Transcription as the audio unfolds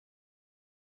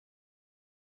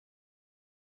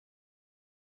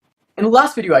In the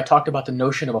last video, I talked about the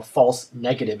notion of a false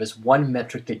negative as one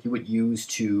metric that you would use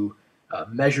to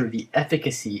measure the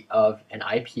efficacy of an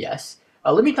IPS.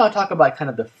 Let me now talk about kind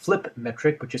of the flip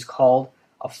metric, which is called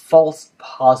a false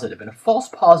positive. And a false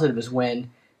positive is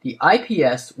when the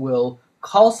IPS will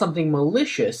call something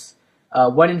malicious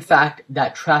when in fact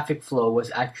that traffic flow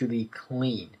was actually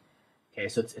clean. Okay,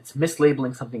 so it's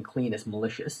mislabeling something clean as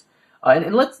malicious.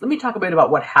 And let me talk a bit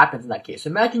about what happens in that case. So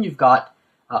imagine you've got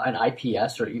an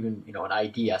IPS, or even an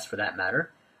IDS for that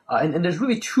matter, and there's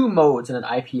really two modes that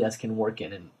an IPS can work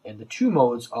in, and the two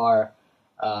modes are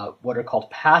what are called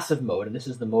passive mode, and this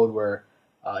is the mode where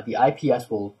the IPS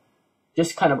will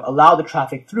just kind of allow the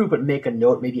traffic through, but make a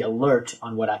note, maybe alert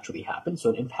on what actually happened.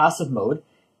 So in passive mode,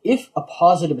 if a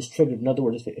positive is triggered, in other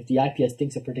words, if the IPS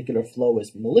thinks a particular flow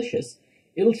is malicious,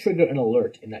 it'll trigger an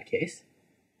alert in that case.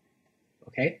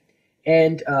 Okay.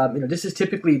 And this is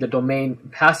typically the domain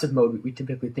passive mode. We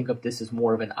typically think of this as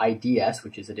more of an IDS,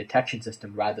 which is a detection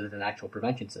system rather than an actual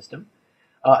prevention system.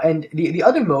 And the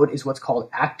other mode is what's called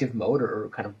active mode, or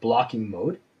kind of blocking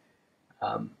mode.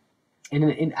 And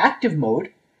in active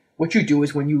mode, what you do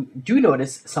is when you do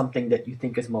notice something that you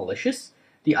think is malicious,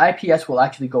 the IPS will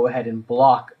actually go ahead and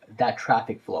block that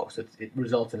traffic flow. So it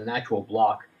results in an actual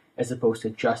block as opposed to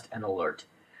just an alert.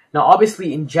 Now,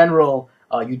 obviously, in general,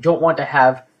 you don't want to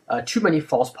have too many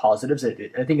false positives.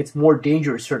 I think it's more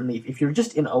dangerous, certainly, if you're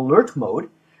just in alert mode,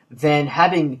 then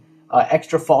having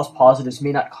extra false positives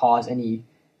may not cause any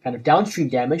kind of downstream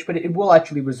damage, but it will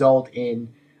actually result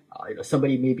in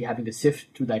somebody maybe having to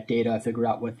sift through that data, figure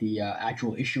out what the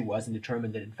actual issue was, and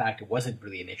determine that, in fact, it wasn't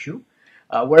really an issue.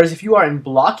 Whereas if you are in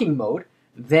blocking mode,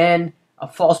 then a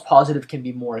false positive can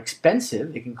be more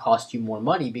expensive. It can cost you more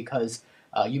money because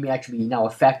you may actually now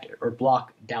affect or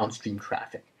block downstream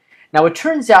traffic. Now, it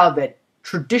turns out that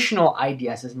traditional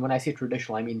IDSs, and when I say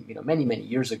traditional, I mean many, many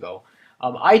years ago,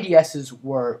 IDSs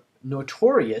were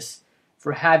notorious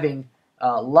for having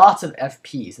lots of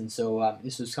FPs, and so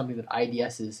this was something that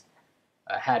IDSs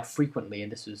had frequently,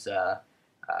 and this was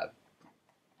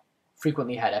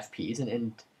frequently had FPs,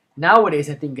 and nowadays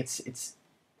I think it's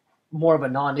more of a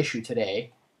non-issue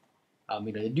today.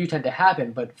 They do tend to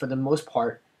happen, but for the most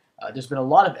part, there's been a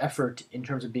lot of effort in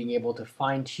terms of being able to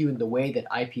fine-tune the way that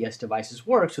IPS devices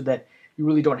work so that you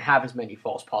really don't have as many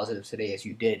false positives today as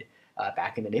you did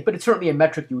back in the day. But it's certainly a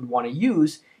metric you would want to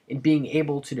use in being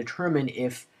able to determine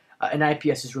if an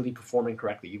IPS is really performing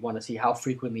correctly. You want to see how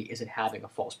frequently is it having a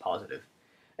false positive.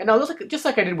 And now, just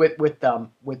like I did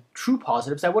with true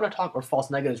positives, I want to talk, or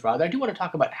false negatives rather, I do want to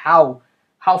talk about how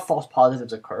false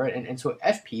positives occur. And so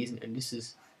FPs, and this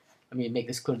is, let me make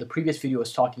this clear, the previous video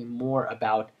was talking more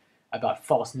about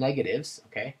false negatives,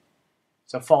 okay?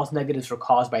 So false negatives are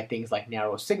caused by things like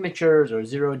narrow signatures or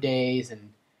 0 days and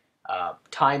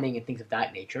timing and things of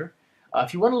that nature.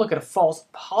 If you want to look at a false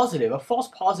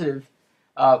positive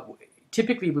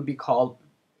typically would be caused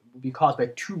by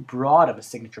too broad of a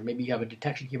signature. Maybe you have a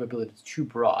detection capability that's too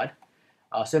broad.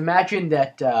 So imagine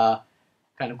that,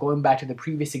 kind of going back to the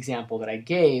previous example that I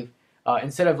gave,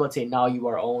 instead of, let's say, now you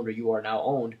are owned or you are now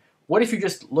owned, what if you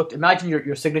just looked, imagine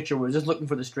your signature was just looking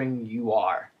for the string you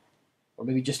are, or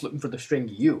maybe just looking for the string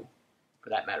you, for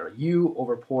that matter, you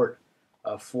over port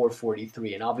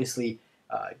 443. And obviously,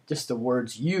 just the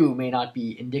words you may not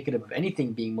be indicative of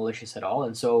anything being malicious at all.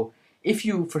 And so if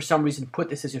you, for some reason, put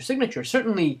this as your signature,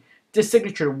 certainly this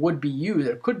signature would be used,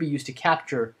 or could be used to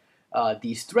capture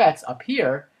these threats up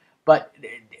here, but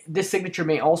this signature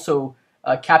may also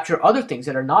capture other things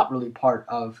that are not really part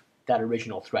of that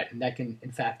original threat, and that can,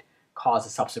 in fact, cause a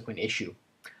subsequent issue.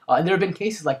 And there have been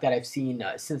cases like that I've seen,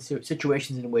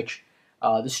 situations in which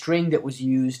the string that was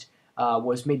used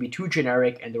was maybe too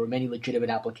generic, and there were many legitimate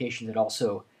applications that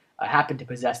also happened to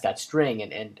possess that string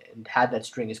and had that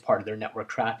string as part of their network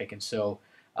traffic. And so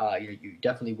you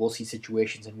definitely will see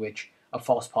situations in which a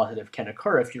false positive can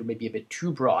occur if you're maybe a bit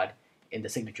too broad in the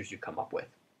signatures you come up with.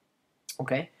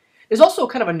 Okay. There's also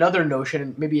kind of another notion,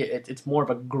 and maybe it's more of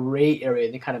a gray area,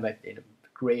 and kind of a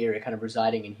gray area kind of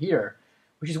residing in here,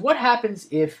 which is what happens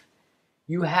if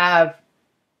you have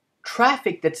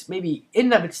traffic that's maybe in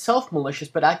and of itself malicious,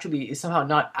 but actually is somehow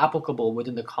not applicable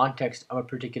within the context of a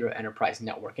particular enterprise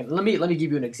network. And let me give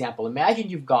you an example. Imagine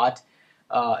you've got,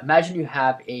 imagine you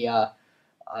have a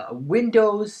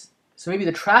Windows. So maybe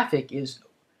the traffic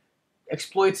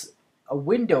exploits a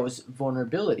Windows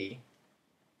vulnerability.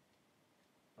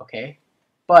 Okay,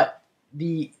 but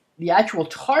the actual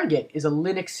target is a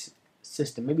Linux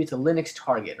system. Maybe it's a Linux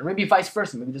target, or maybe vice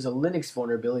versa. Maybe there's a Linux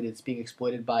vulnerability that's being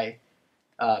exploited by,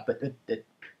 but that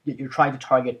you're trying to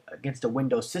target against a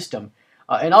Windows system.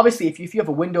 And obviously, if you have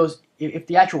a Windows, if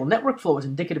the actual network flow is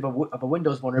indicative of a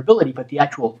Windows vulnerability, but the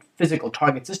actual physical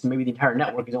target system, maybe the entire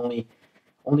network is only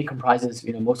comprises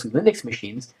mostly Linux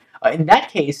machines. In that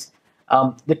case,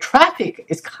 the traffic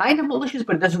is kind of malicious,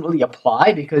 but it doesn't really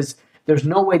apply because there's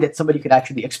no way that somebody could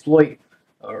actually exploit,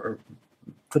 or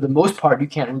for the most part, you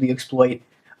can't really exploit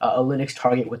a Linux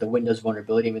target with a Windows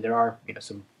vulnerability. I mean, there are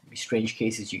some strange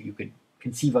cases you could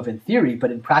conceive of in theory,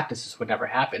 but in practice this would never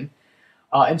happen.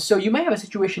 And so you may have a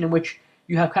situation in which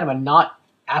you have kind of a not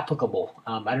applicable.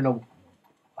 I don't know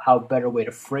how better way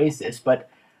to phrase this, but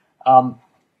and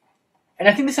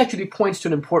I think this actually points to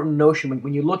an important notion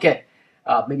when you look at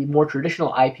maybe more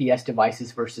traditional IPS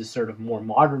devices versus sort of more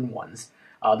modern ones.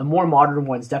 The more modern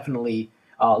ones definitely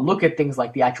look at things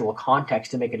like the actual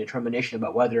context to make a determination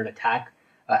about whether an attack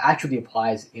actually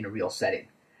applies in a real setting.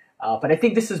 But I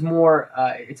think this is more,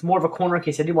 it's more of a corner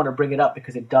case. I did want to bring it up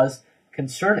because it does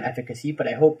concern efficacy, but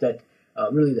I hope that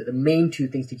really that the main two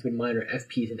things to keep in mind are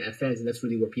FPs and FNs, and that's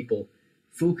really where people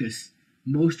focus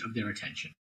most of their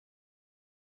attention.